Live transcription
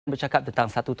Bercakap tentang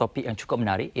satu topik yang cukup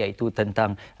menarik, iaitu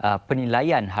tentang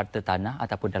penilaian harta tanah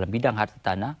ataupun dalam bidang harta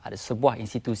tanah. Ada sebuah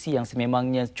institusi yang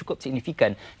sememangnya cukup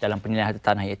signifikan dalam penilaian harta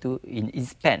tanah, iaitu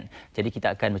Inspen. Jadi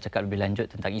kita akan bercakap lebih lanjut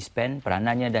tentang Inspen,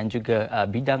 peranannya dan juga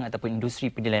bidang ataupun industri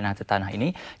penilaian harta tanah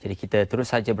ini. Jadi kita terus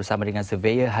saja bersama dengan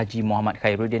Surveyor Haji Muhammad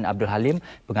Khairuddin Abdul Halim,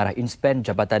 Pengarah Inspen,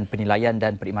 Jabatan Penilaian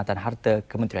dan Perkhidmatan Harta,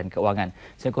 Kementerian Keuangan.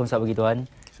 Assalamualaikum, sahabat bagi tuan.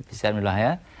 Bismillah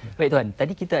ya. Baik tuan,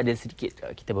 tadi kita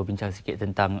berbincang sedikit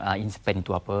tentang Inspen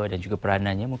itu apa dan juga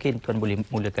peranannya. Mungkin tuan boleh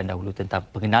mulakan dahulu tentang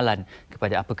pengenalan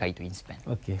kepada apakah itu Inspen.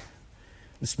 Okey.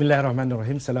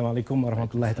 Bismillahirrahmanirrahim. Assalamualaikum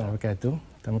warahmatullahi wabarakatuh.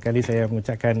 Pertama kali saya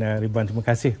mengucapkan ribuan terima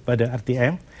kasih kepada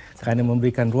RTM kerana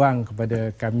memberikan ruang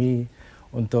kepada kami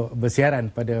untuk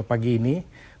bersiaran pada pagi ini,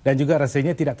 dan juga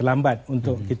rasanya tidak terlambat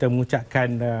untuk kita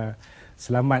mengucapkan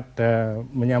selamat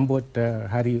menyambut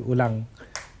hari ulang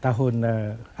tahun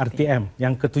RTM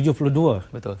yang ke-72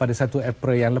 pada 1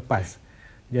 April yang lepas.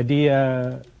 Jadi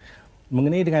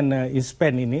mengenai dengan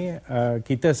Inspen ini,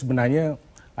 kita sebenarnya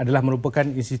adalah merupakan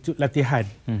institut latihan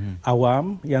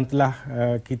awam yang telah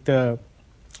kita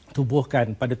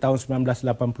tubuhkan pada tahun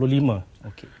 1985.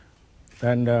 Okay.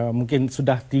 Dan mungkin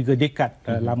sudah 3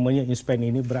 dekad lamanya Inspen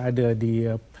ini berada di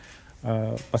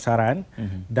pasaran.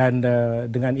 Dan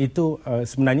dengan itu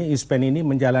sebenarnya Inspen ini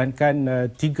menjalankan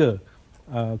 3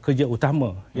 kerja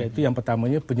utama, iaitu yang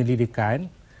pertamanya penyelidikan,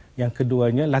 yang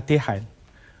keduanya latihan,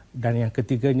 dan yang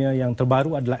ketiganya yang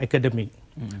terbaru adalah akademik.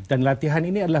 Dan latihan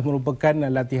ini adalah merupakan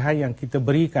latihan yang kita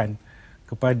berikan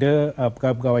kepada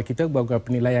pegawai-pegawai kita, pegawai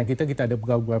penilaian kita. Kita ada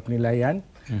pegawai penilaian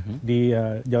di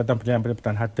Jabatan Penilaian dan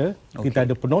Perkhidmatan Harta. Kita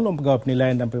ada penolong pegawai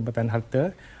penilaian dan perkhidmatan harta.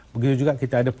 Begitu juga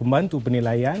kita ada pembantu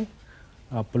penilaian,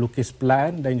 pelukis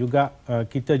plan, dan juga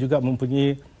kita juga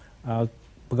mempunyai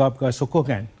pegawai-pegawai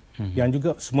sokongan yang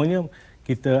juga semuanya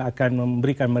kita akan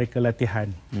memberikan mereka latihan.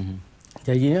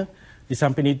 Jadinya di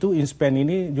samping itu Inspen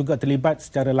ini juga terlibat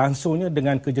secara langsungnya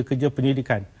dengan kerja-kerja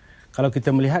penyidikan. Kalau kita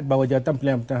melihat bahawa Jabatan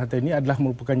Penilaian dan Harta ini adalah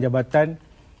merupakan jabatan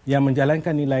yang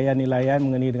menjalankan nilaian-nilaian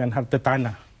mengenai dengan harta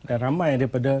tanah. Dan ramai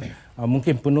daripada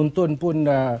mungkin penonton pun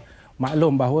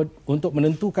maklum bahawa untuk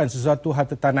menentukan sesuatu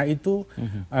harta tanah itu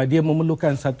dia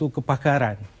memerlukan satu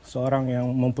kepakaran, seorang yang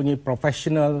mempunyai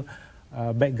profesional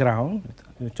background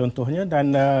contohnya,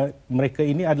 dan mereka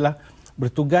ini adalah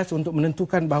bertugas untuk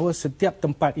menentukan bahawa setiap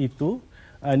tempat itu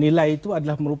nilai itu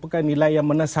adalah merupakan nilai yang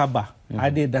munasabah,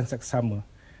 adil dan saksama.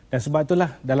 Dan sebab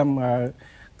itulah dalam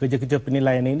kerja-kerja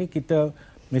penilaian ini kita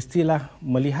mestilah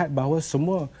melihat bahawa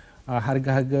semua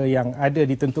harga-harga yang ada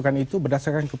ditentukan itu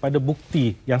berdasarkan kepada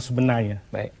bukti yang sebenarnya.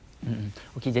 Baik.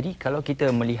 Okey, jadi kalau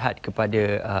kita melihat kepada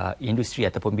industri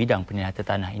ataupun bidang penilaian harta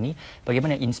tanah ini,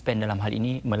 bagaimana Inspen dalam hal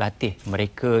ini melatih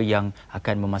mereka yang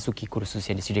akan memasuki kursus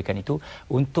yang disediakan itu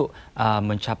untuk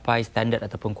mencapai standard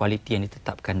ataupun kualiti yang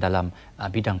ditetapkan dalam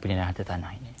bidang penilaian harta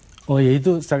tanah ini? Oh ya,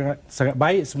 itu sangat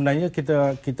baik sebenarnya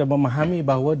kita memahami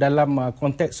bahawa dalam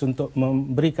konteks untuk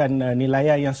memberikan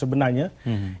nilaian yang sebenarnya,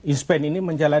 Inspen ini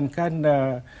menjalankan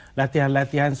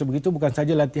latihan-latihan sebegitu, bukan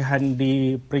saja latihan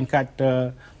di peringkat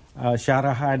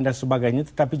syarahan dan sebagainya,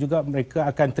 tetapi juga mereka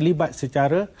akan terlibat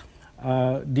secara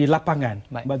di lapangan.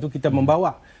 Sebab itu kita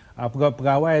membawa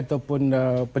pegawai-pegawai ataupun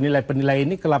penilai-penilai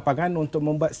ini ke lapangan untuk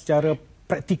membuat secara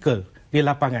praktikal di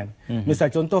lapangan.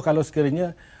 Misal contoh, kalau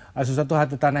sekiranya sesuatu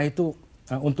harta tanah itu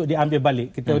untuk diambil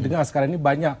balik, kita dengar sekarang ini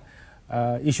banyak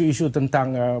isu-isu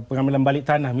tentang pengambilan balik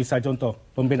tanah. Misal contoh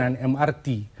pembinaan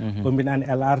MRT, pembinaan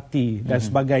LRT dan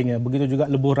sebagainya, begitu juga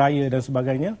lebuh raya dan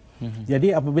sebagainya.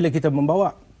 Jadi apabila kita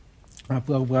membawa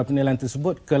pegawai penilaian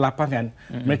tersebut ke lapangan,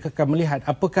 mereka akan melihat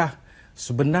apakah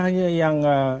sebenarnya yang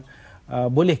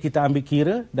boleh kita ambil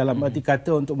kira dalam arti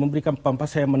kata untuk memberikan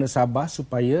pampasan yang munasabah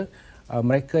supaya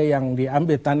mereka yang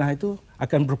diambil tanah itu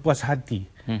akan berpuas hati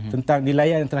tentang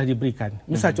nilaian yang telah diberikan.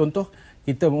 Misal contoh,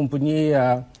 kita mempunyai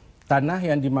tanah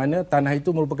yang di mana tanah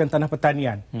itu merupakan tanah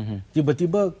pertanian.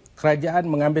 Tiba-tiba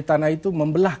kerajaan mengambil tanah itu,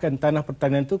 membelahkan tanah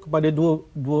pertanian itu kepada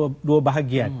dua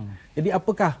bahagian. Jadi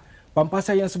apakah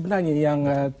pampasan yang sebenarnya yang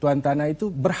tuan tanah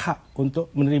itu berhak untuk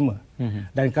menerima?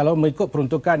 Dan kalau mengikut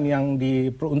peruntukan yang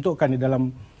diperuntukkan di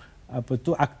dalam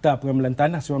Akta Pengambilan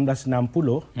Tanah 1960,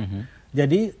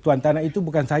 jadi tuan tanah itu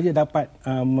bukan saja dapat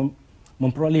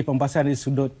memperoleh pampasan dari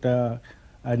sudut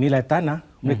nilai tanah,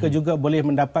 mereka juga boleh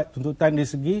mendapat tuntutan dari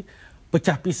segi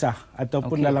pecah pisah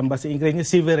ataupun dalam bahasa Inggerisnya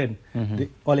severance.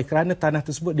 Oleh kerana tanah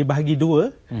tersebut dibahagi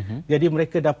dua, jadi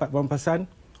mereka dapat pampasan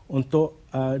untuk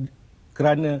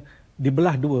kerana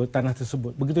dibelah dua tanah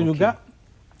tersebut. Begitu juga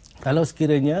kalau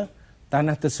sekiranya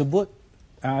tanah tersebut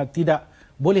tidak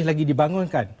boleh lagi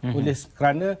dibangunkan oleh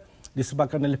kerana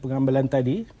disebabkan oleh pengambilan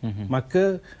tadi,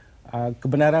 maka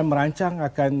kebenaran merancang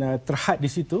akan terhad di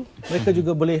situ, mereka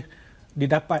juga boleh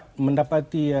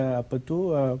mendapati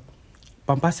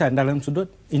pampasan dalam sudut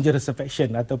injurious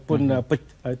affection ataupun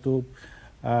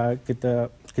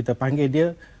kita panggil dia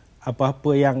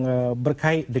apa-apa yang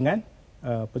berkait dengan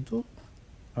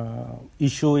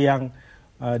isu yang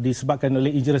disebabkan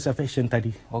oleh injurious affection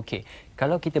tadi. Okey.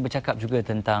 Kalau kita bercakap juga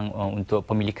tentang untuk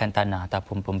pemilikan tanah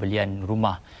ataupun pembelian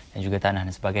rumah dan juga tanah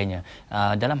dan sebagainya.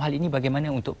 Dalam hal ini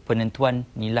bagaimana untuk penentuan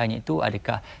nilainya itu?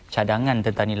 Adakah cadangan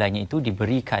tentang nilainya itu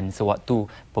diberikan sewaktu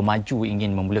pemaju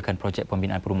ingin memulakan projek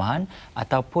pembinaan perumahan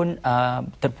ataupun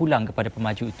terpulang kepada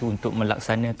pemaju itu untuk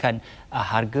melaksanakan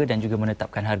harga dan juga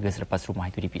menetapkan harga selepas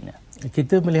rumah itu dibina?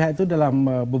 Kita melihat itu dalam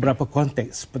beberapa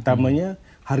konteks. Pertamanya,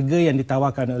 harga yang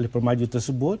ditawarkan oleh pemaju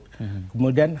tersebut,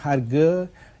 kemudian harga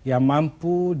yang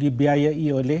mampu dibiayai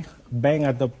oleh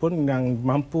bank ataupun yang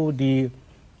mampu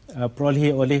diperolehi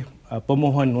oleh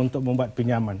pemohon untuk membuat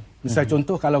pinjaman. Misal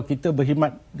contoh, kalau kita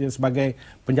berkhidmat sebagai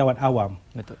penjawat awam,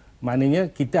 betul, maknanya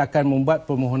kita akan membuat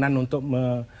permohonan untuk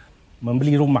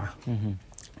membeli rumah.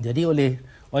 Jadi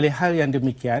oleh hal yang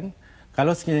demikian,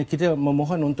 kalau kita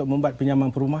memohon untuk membuat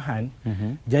pinjaman perumahan,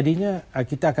 jadinya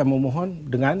kita akan memohon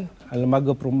dengan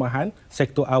lembaga perumahan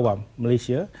sektor awam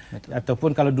Malaysia, betul, ataupun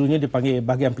kalau dulunya dipanggil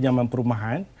bahagian pinjaman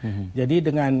perumahan. Jadi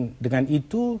dengan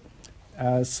itu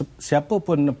siapa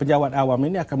pun penjawat awam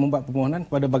ini akan membuat permohonan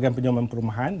kepada bahagian pinjaman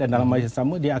perumahan dan dalam masa yang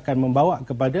sama dia akan membawa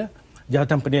kepada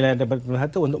Jawatan Penilaian dan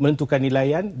Harta untuk menentukan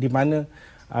nilaian di mana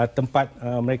tempat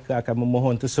mereka akan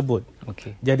memohon tersebut.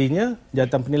 Okay. Jadinya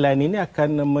Jawatan Penilaian ini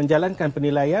akan menjalankan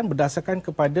penilaian berdasarkan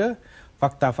kepada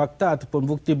fakta-fakta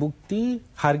ataupun bukti-bukti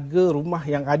harga rumah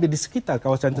yang ada di sekitar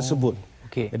kawasan tersebut.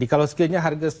 Okay. Jadi kalau sekiranya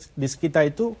harga di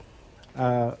sekitar itu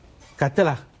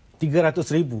katalah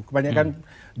 300,000, kebanyakan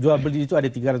jual beli itu ada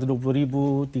 320,000,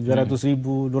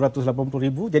 300,000,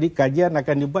 280,000. Jadi kajian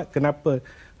akan dibuat kenapa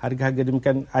harga-harga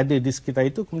demikian ada di sekitar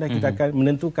itu, kemudian kita akan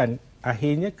menentukan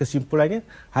akhirnya kesimpulannya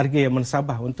harga yang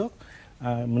mensabah untuk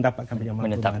mendapatkan pinjaman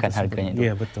menetapkan harganya itu.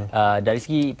 Ya, betul. Dari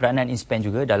segi peranan Inspen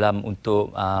juga dalam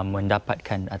untuk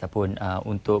mendapatkan ataupun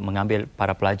untuk mengambil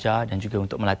para pelajar dan juga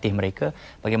untuk melatih mereka,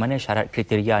 bagaimana syarat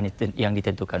kriteria yang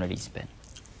ditentukan oleh Inspen?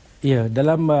 Ya,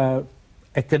 dalam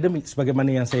akademik sebagaimana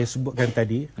yang saya sebutkan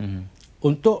tadi,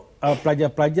 untuk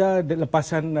pelajar-pelajar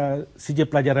lepasan Sijil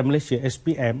Pelajaran Malaysia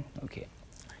SPM,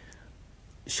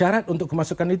 syarat untuk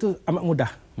kemasukan itu amat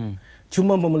mudah.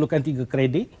 Cuma memerlukan 3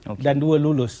 kredit dan 2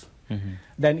 lulus.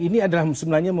 Dan ini adalah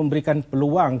sebenarnya memberikan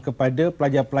peluang kepada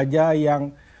pelajar-pelajar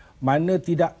yang mana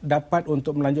tidak dapat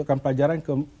untuk melanjutkan pelajaran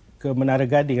ke Menara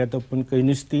Gading ataupun ke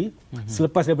universiti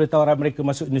selepas daripada tawaran mereka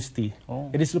masuk universiti.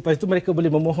 Jadi selepas itu mereka boleh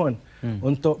memohon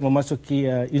untuk memasuki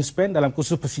Inspen dalam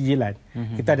kursus persijilan.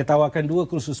 Kita ada tawarkan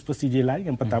 2 kursus persijilan.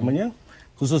 Yang pertamanya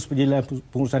kursus persijilan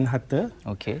pengurusan harta,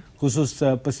 kursus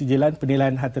persijilan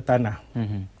penilaian harta tanah.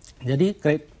 Jadi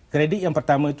kredit yang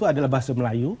pertama itu adalah bahasa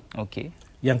Melayu.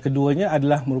 Yang keduanya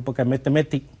adalah merupakan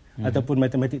matematik ataupun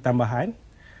matematik tambahan.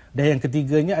 Dan yang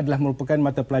ketiganya adalah merupakan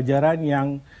mata pelajaran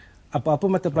yang apa-apa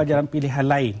mata pelajaran pilihan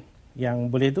lain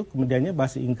yang boleh itu kemudiannya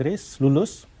bahasa Inggeris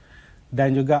lulus,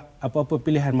 dan juga apa-apa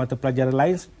pilihan mata pelajaran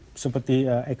lain seperti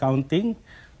accounting,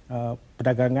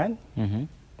 perdagangan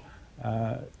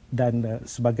dan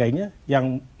sebagainya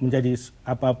yang menjadi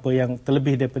apa-apa yang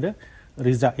terlebih daripada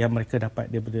result yang mereka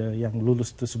dapat daripada yang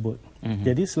lulus tersebut.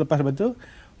 Jadi selepas itu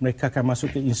mereka akan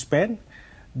masuk ke Inspen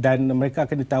dan mereka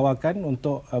akan ditawarkan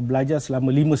untuk belajar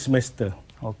selama 5 semester.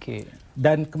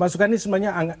 Dan kemasukan ini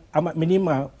sebenarnya amat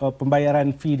minima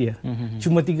pembayaran fee dia.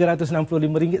 Cuma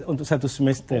RM365 untuk 1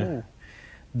 semester.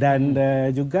 Dan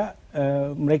juga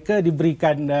mereka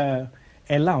diberikan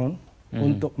allowance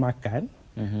untuk makan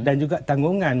dan juga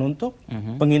tanggungan untuk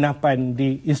penginapan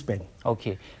di Inspen.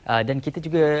 Dan kita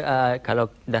juga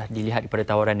kalau dah dilihat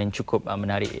daripada tawaran yang cukup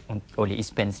menarik oleh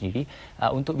Inspen sendiri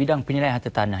untuk bidang penilaian harta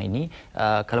tanah ini,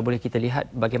 kalau boleh kita lihat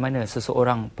bagaimana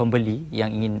seseorang pembeli yang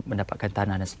ingin mendapatkan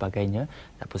tanah dan sebagainya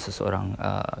ataupun seseorang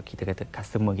kita kata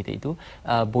customer kita itu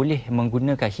boleh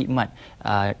menggunakan khidmat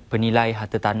penilai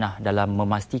harta tanah dalam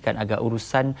memastikan agar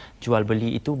urusan jual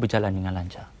beli itu berjalan dengan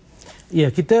lancar. Ya,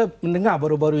 kita mendengar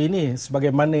baru-baru ini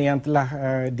sebagaimana yang telah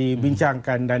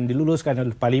dibincangkan dan diluluskan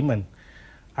oleh Parlimen,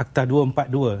 Akta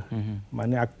 242,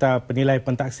 maknanya Akta Penilai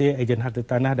Pentaksir Ejen Harta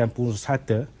Tanah dan Pengurus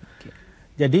Harta.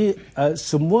 Jadi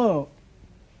semua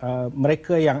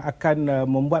mereka yang akan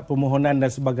membuat permohonan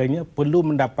dan sebagainya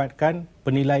perlu mendapatkan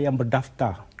penilaian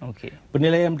berdaftar.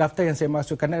 Penilaian berdaftar yang saya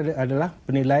maksudkan adalah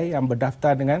penilai yang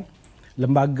berdaftar dengan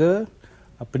lembaga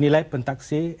penilai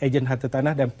pentaksir ejen harta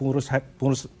tanah dan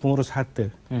pengurus harta,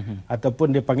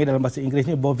 ataupun dipanggil dalam bahasa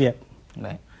Inggerisnya BOVIAP.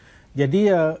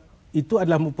 Jadi itu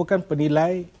adalah merupakan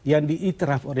penilai yang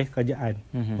diiktiraf oleh kerajaan,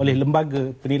 oleh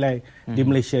lembaga penilai di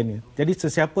Malaysia ni. Jadi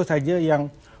sesiapa saja yang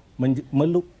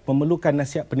memerlukan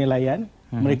nasihat penilaian,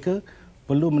 mereka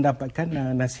perlu mendapatkan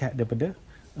nasihat daripada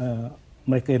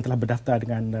mereka yang telah berdaftar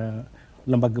dengan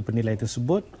lembaga penilai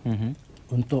tersebut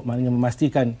untuk maknanya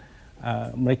memastikan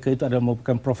mereka itu adalah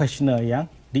merupakan profesional yang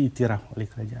diiktiraf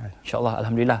oleh kerajaan. InsyaAllah,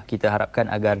 Alhamdulillah, kita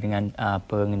harapkan agar dengan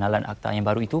pengenalan akta yang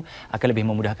baru itu akan lebih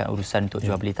memudahkan urusan untuk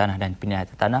jual beli tanah dan penilaian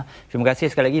harta tanah. Terima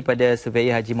kasih sekali lagi pada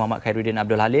Surveyor Haji Muhammad Khairuddin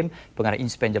Abdul Halim, Pengarah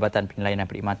Inspen Jabatan Penilaian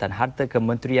dan Perkhidmatan Harta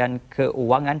Kementerian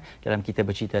Keuangan, dalam kita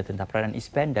bercerita tentang peranan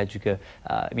Inspen dan juga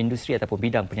industri ataupun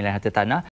bidang penilaian harta tanah.